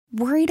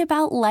Worried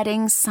about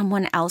letting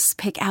someone else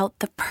pick out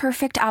the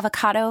perfect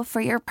avocado for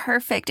your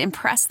perfect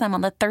impress them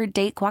on the third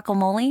date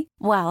guacamole?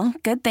 Well,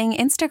 good thing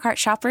Instacart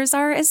shoppers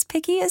are as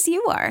picky as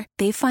you are.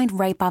 They find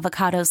ripe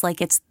avocados like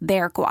it's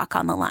their guac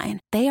on the line.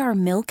 They are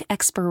milk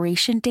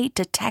expiration date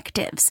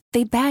detectives.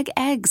 They bag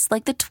eggs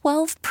like the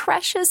 12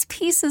 precious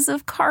pieces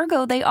of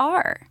cargo they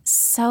are.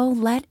 So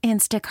let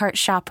Instacart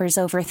shoppers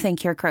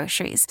overthink your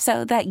groceries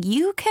so that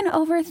you can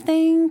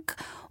overthink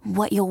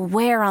what you'll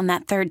wear on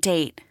that third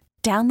date.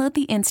 Download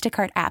the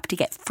Instacart app to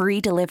get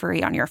free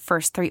delivery on your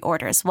first 3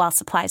 orders while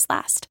supplies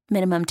last.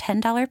 Minimum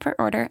 $10 per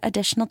order.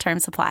 Additional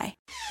terms apply.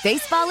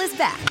 Baseball is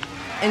back,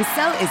 and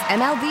so is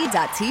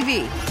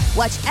MLB.tv.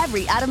 Watch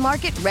every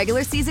out-of-market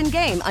regular season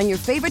game on your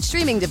favorite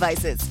streaming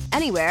devices.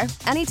 Anywhere,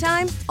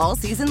 anytime, all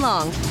season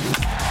long.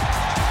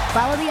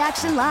 Follow the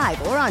action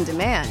live or on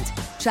demand.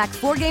 Track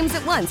 4 games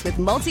at once with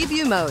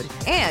multi-view mode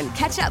and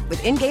catch up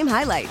with in-game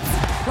highlights.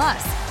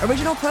 Plus,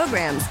 original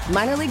programs,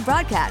 minor league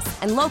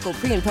broadcasts, and local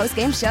pre- and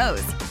post-game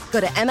shows. Go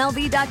to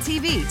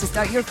MLB.tv to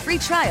start your free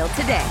trial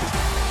today.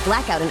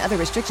 Blackout and other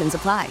restrictions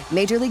apply.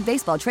 Major League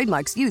Baseball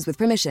trademarks used with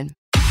permission.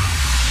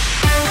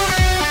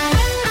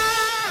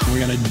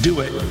 We're going to do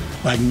it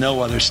like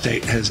no other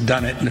state has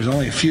done it, and there's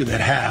only a few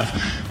that have,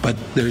 but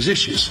there's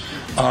issues.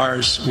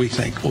 Ours, we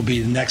think, will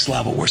be the next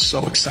level we're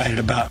so excited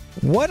about.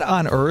 What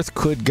on earth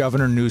could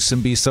Governor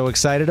Newsom be so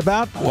excited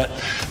about? What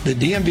the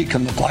DMV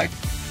can look like.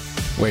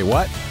 Wait,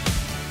 what?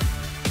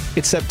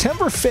 It's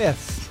September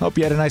 5th. Hope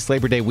you had a nice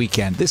Labor Day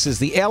weekend. This is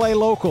the LA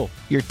Local,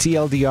 your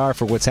TLDR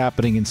for what's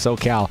happening in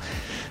SoCal.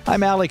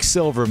 I'm Alex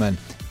Silverman,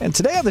 and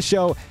today on the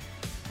show,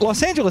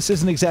 Los Angeles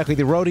isn't exactly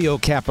the rodeo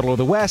capital of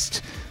the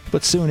West,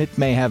 but soon it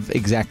may have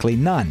exactly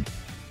none.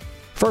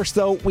 First,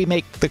 though, we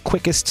make the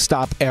quickest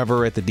stop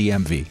ever at the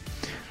DMV.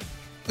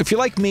 If you're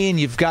like me and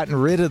you've gotten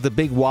rid of the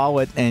big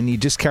wallet and you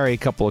just carry a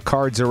couple of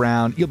cards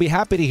around, you'll be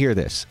happy to hear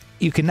this.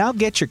 You can now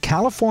get your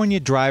California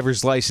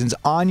driver's license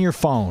on your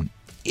phone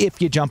if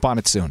you jump on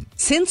it soon.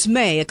 Since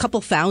May, a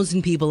couple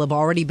thousand people have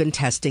already been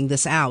testing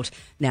this out.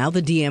 Now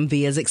the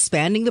DMV is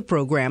expanding the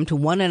program to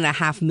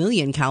 1.5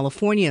 million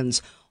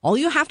Californians. All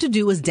you have to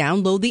do is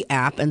download the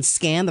app and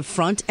scan the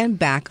front and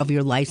back of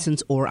your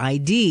license or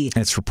ID.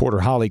 It's reporter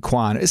Holly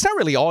Kwan. It's not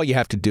really all you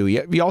have to do.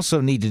 You also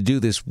need to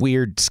do this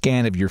weird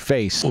scan of your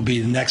face. Will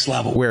be the next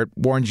level. Where it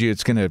warns you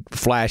it's going to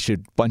flash a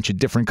bunch of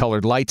different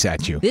colored lights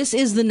at you. This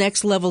is the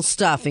next level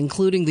stuff,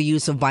 including the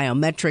use of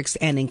biometrics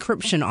and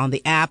encryption on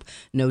the app.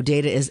 No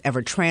data is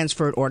ever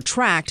transferred or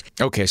tracked.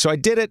 Okay, so I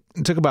did it.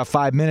 It took about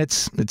 5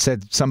 minutes. It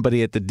said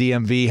somebody at the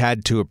DMV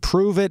had to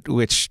approve it,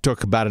 which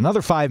took about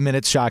another 5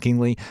 minutes,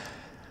 shockingly.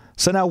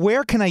 So now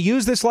where can I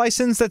use this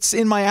license that's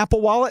in my Apple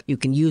Wallet? You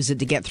can use it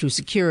to get through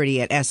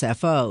security at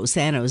SFO,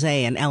 San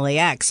Jose, and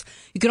LAX.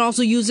 You can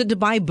also use it to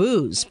buy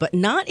booze, but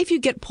not if you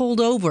get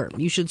pulled over.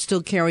 You should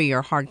still carry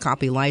your hard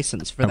copy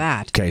license for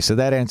that. Okay, so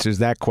that answers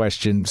that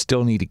question.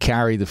 Still need to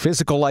carry the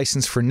physical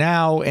license for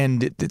now,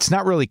 and it's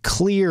not really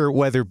clear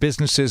whether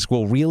businesses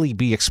will really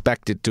be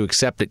expected to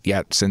accept it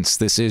yet, since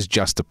this is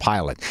just a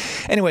pilot.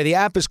 Anyway, the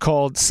app is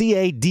called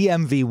CA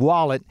DMV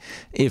Wallet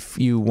if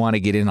you want to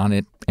get in on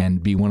it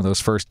and be one of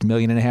those first 1.5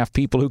 million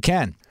people who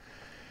can.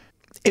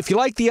 If you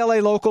like the LA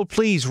Local,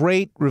 please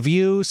rate,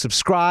 review,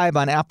 subscribe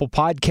on Apple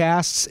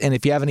Podcasts. And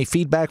if you have any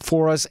feedback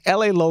for us,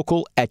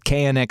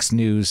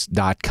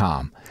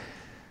 LALocal@knxnews.com.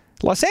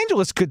 Los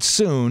Angeles could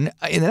soon,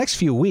 in the next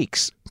few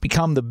weeks,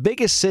 become the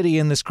biggest city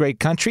in this great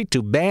country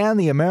to ban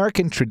the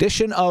American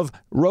tradition of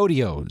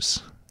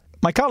rodeos.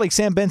 My colleague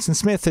Sam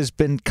Benson-Smith has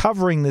been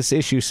covering this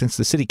issue since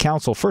the city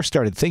council first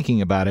started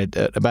thinking about it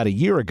about a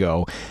year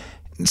ago.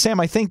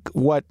 Sam, I think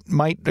what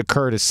might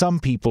occur to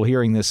some people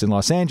hearing this in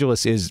Los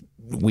Angeles is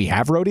we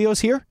have rodeos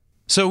here?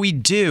 So we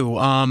do.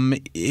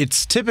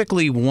 It's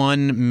typically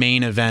one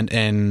main event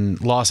in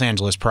Los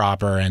Angeles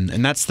proper, and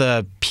that's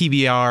the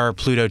PBR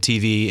Pluto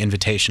TV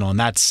Invitational, and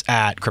that's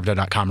at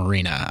Crypto.com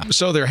Arena.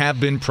 So there have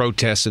been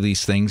protests of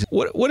these things.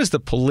 What is the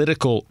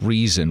political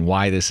reason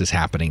why this is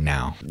happening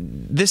now?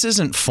 This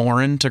isn't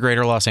foreign to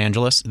Greater Los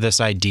Angeles, this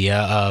idea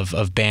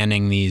of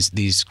banning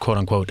these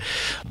quote-unquote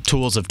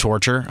tools of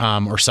torture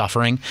or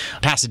suffering.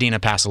 Pasadena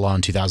passed a law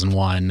in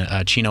 2001,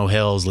 Chino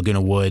Hills,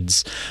 Laguna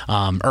Woods,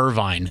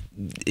 Irvine.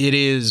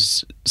 It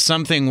is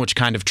something which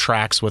kind of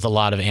tracks with a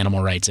lot of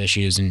animal rights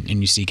issues, and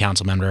you see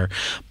Council Member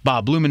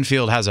Bob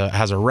Blumenfield has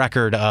a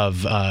record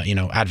of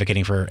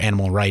advocating for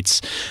animal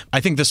rights. I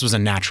think this was a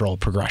natural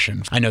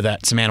progression. I know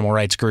that some animal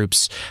rights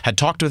groups had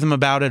talked with him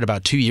about it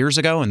about 2 years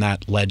ago, and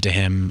that led to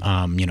him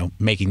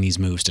making these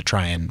moves to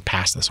try and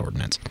pass this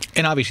ordinance.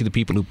 And obviously the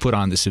people who put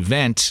on this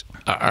event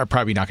are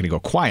probably not going to go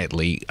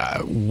quietly.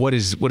 What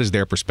is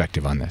their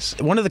perspective on this?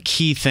 One of the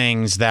key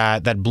things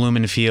that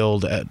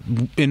Blumenfield,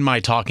 in my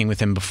talking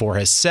with him before,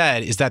 has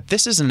said is that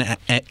this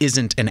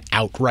isn't an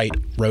outright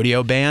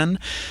rodeo ban.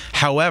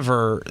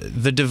 However,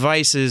 the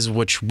devices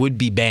which would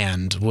be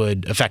banned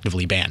would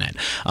effectively ban it.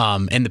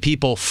 And the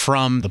people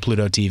from the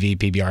Pluto TV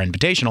PBR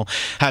Invitational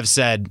have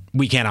said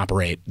we can't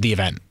operate the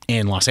event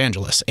in Los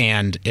Angeles.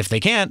 And if they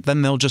can't,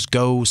 then they'll just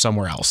go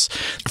somewhere else.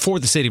 For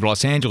the city of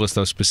Los Angeles,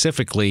 though,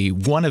 specifically,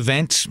 one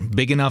event,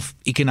 big enough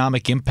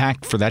economic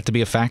impact for that to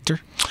be a factor?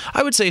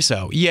 I would say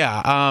so,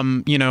 yeah.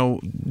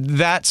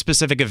 That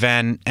specific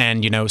event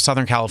and,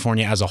 Southern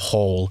California as a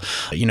whole,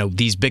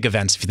 these big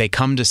events, if they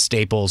come to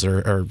Staples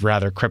or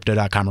rather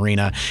Crypto.com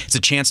Arena, it's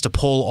a chance to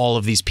pull all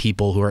of these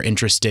people who are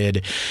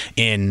interested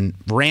in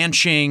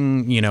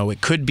ranching,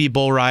 it could be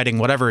bull riding,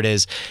 whatever it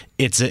is.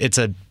 It's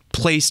a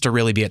place to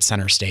really be at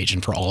center stage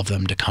and for all of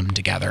them to come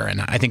together.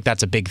 And I think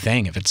that's a big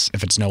thing if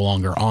it's no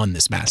longer on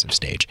this massive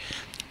stage.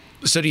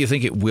 So do you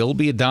think it will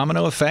be a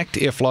domino effect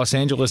if Los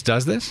Angeles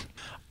does this?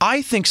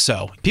 I think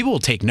so. People will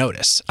take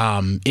notice.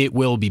 It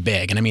will be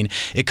big. And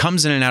it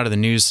comes in and out of the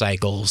news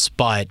cycles,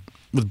 but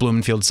with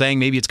Blumenfield saying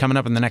maybe it's coming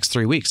up in the next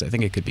 3 weeks, I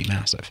think it could be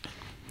massive.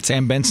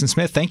 Sam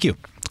Benson-Smith, thank you.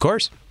 Of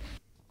course.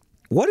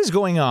 What is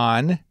going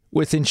on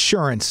with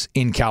insurance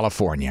in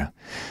California?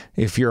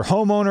 If your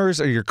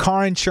homeowners or your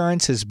car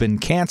insurance has been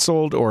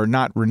canceled or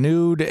not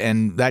renewed,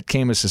 and that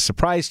came as a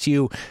surprise to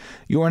you,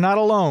 you are not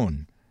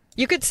alone.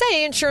 You could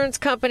say insurance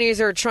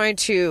companies are trying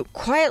to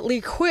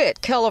quietly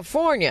quit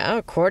California,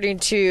 according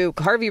to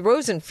Harvey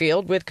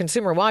Rosenfield with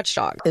Consumer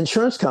Watchdog.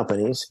 Insurance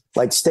companies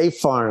like State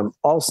Farm,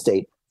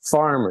 Allstate,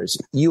 Farmers,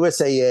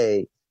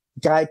 USAA,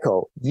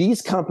 Geico,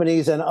 these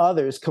companies and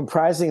others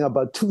comprising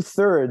about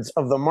 2/3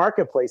 of the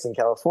marketplace in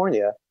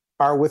California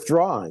are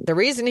withdrawing. The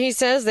reason, he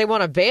says, they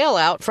want a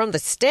bailout from the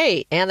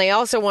state, and they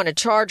also want to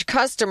charge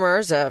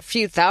customers a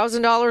few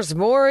 $1,000s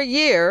more a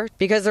year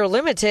because they're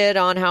limited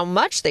on how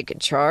much they can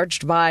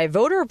charge by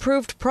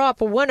voter-approved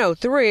Prop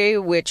 103,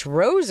 which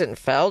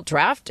Rosenfeld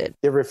drafted.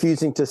 They're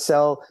refusing to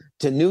sell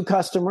to new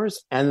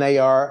customers, and they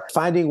are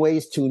finding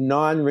ways to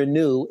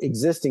non-renew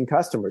existing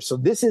customers. So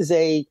this is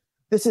a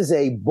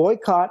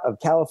boycott of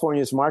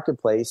California's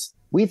marketplace.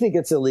 We think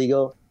it's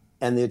illegal,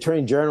 and the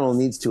Attorney General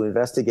needs to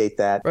investigate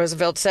that.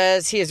 Roosevelt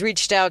says he has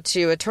reached out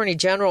to Attorney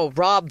General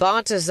Rob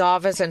Bonta's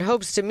office and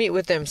hopes to meet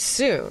with them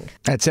soon.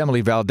 That's Emily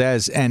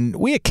Valdez. And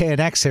we at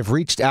KNX have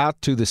reached out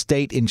to the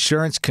state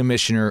insurance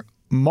commissioner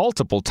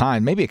multiple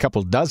times, maybe a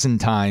couple dozen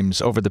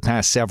times over the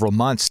past several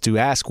months, to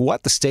ask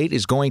what the state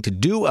is going to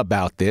do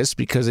about this,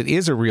 because it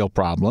is a real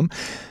problem.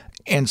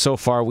 And so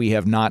far, we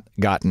have not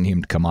gotten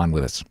him to come on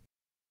with us.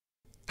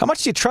 How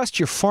much do you trust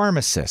your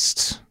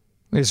pharmacists?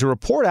 There's a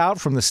report out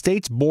from the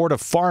state's Board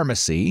of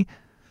Pharmacy. It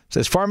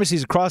says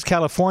pharmacies across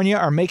California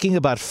are making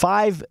about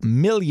 5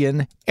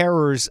 million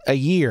errors a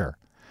year.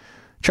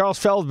 Charles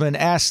Feldman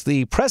asked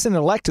the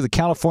president-elect of the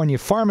California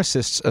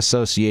Pharmacists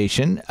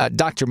Association,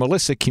 Dr.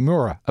 Melissa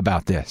Kimura,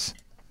 about this.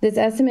 This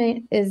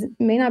estimate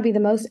may not be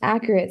the most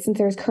accurate since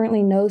there is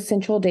currently no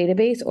central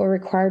database or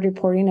required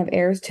reporting of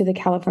errors to the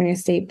California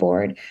State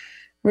Board.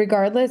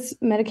 Regardless,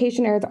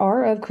 medication errors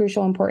are of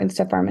crucial importance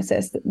to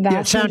pharmacists.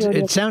 It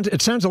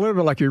sounds a little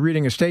bit like you're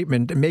reading a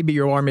statement. Maybe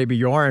you are, maybe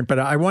you aren't. But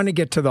I want to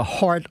get to the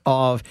heart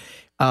of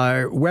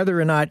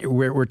whether or not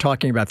we're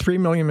talking about 3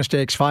 million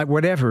mistakes, 5,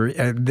 whatever.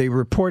 The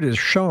report is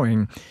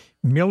showing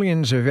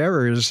millions of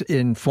errors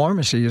in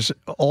pharmacies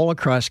all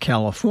across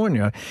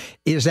California.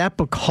 Is that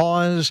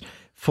because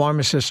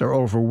pharmacists are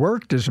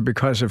overworked? Is it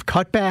because of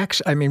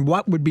cutbacks?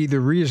 What would be the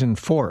reason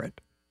for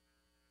it?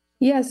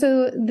 Yeah,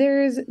 so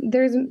there's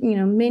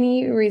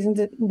many reasons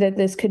that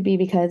this could be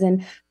because,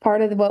 and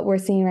part of what we're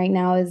seeing right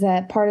now is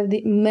that part of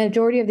the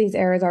majority of these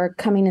errors are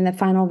coming in the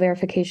final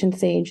verification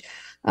stage,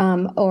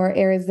 or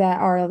errors that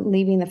are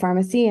leaving the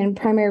pharmacy. And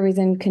primary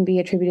reason can be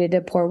attributed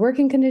to poor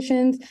working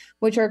conditions,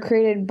 which are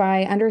created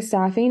by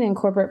understaffing and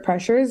corporate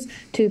pressures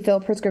to fill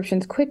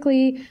prescriptions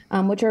quickly,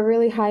 which are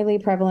really highly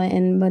prevalent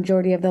in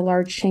majority of the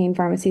large chain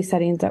pharmacy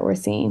settings that we're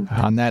seeing.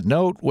 On that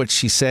note, what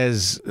she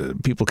says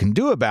people can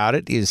do about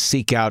it is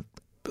seek out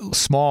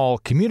small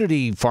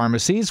community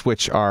pharmacies,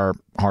 which are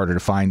harder to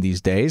find these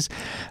days.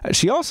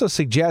 She also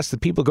suggests that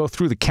people go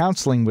through the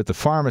counseling with the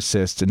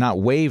pharmacist and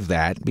not waive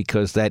that,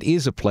 because that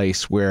is a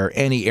place where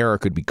any error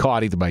could be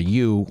caught either by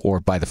you or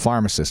by the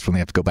pharmacist when they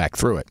have to go back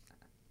through it.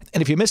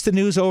 And if you missed the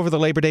news over the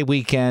Labor Day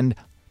weekend,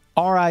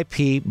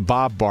 R.I.P.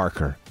 Bob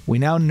Barker. We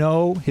now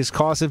know his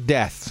cause of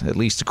death, at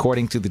least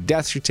according to the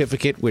death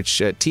certificate, which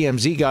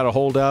TMZ got a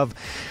hold of.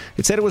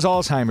 It said it was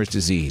Alzheimer's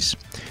disease.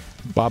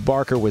 Bob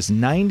Barker was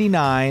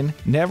 99,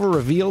 never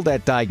revealed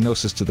that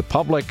diagnosis to the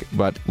public,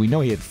 but we know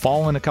he had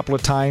fallen a couple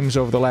of times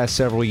over the last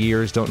several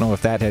years. Don't know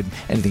if that had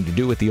anything to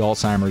do with the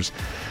Alzheimer's.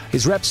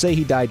 His reps say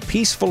he died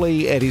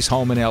peacefully at his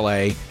home in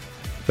L.A.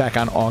 back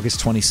on August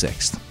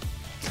 26th.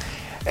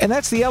 And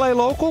that's the L.A.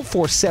 Local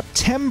for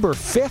September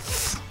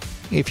 5th.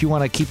 If you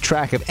want to keep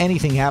track of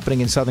anything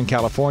happening in Southern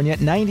California,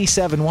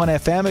 97.1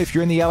 FM if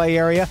you're in the LA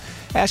area.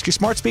 Ask your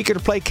smart speaker to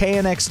play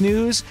KNX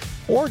News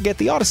or get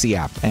the Odyssey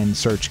app and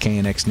search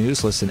KNX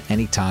News. Listen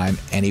anytime,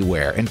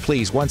 anywhere. And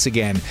please, once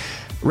again,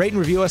 rate and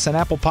review us on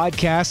Apple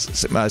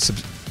Podcasts.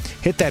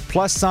 hit that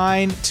plus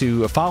sign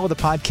to follow the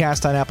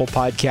podcast on Apple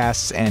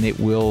Podcasts, and it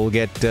will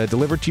get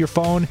delivered to your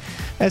phone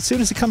as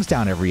soon as it comes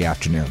down every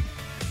afternoon.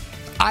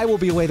 I will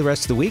be away the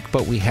rest of the week,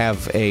 but we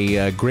have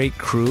a great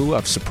crew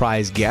of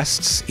surprise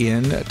guests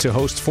in to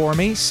host for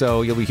me,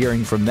 so you'll be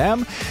hearing from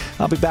them.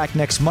 I'll be back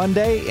next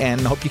Monday, and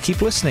hope you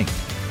keep listening.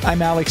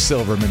 I'm Alex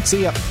Silverman.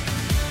 See ya.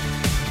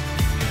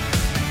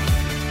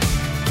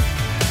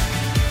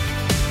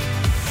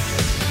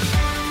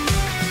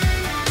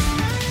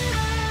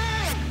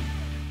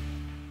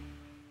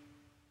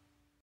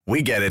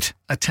 We get it.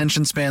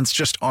 Attention spans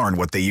just aren't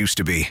what they used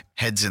to be.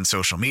 Heads in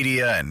social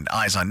media and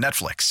eyes on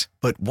Netflix.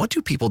 But what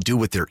do people do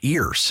with their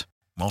ears?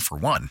 Well, for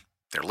one,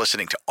 they're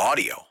listening to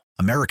audio.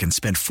 Americans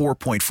spend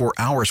 4.4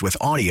 hours with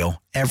audio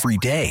every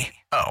day.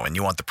 Oh, and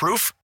you want the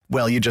proof?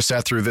 Well, you just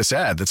sat through this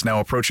ad that's now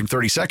approaching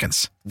 30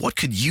 seconds. What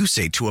could you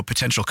say to a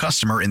potential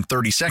customer in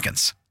 30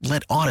 seconds?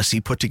 Let Odyssey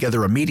put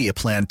together a media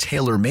plan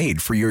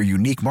tailor-made for your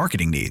unique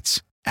marketing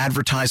needs.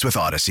 Advertise with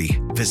Odyssey.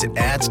 Visit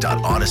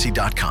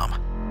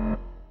ads.odyssey.com.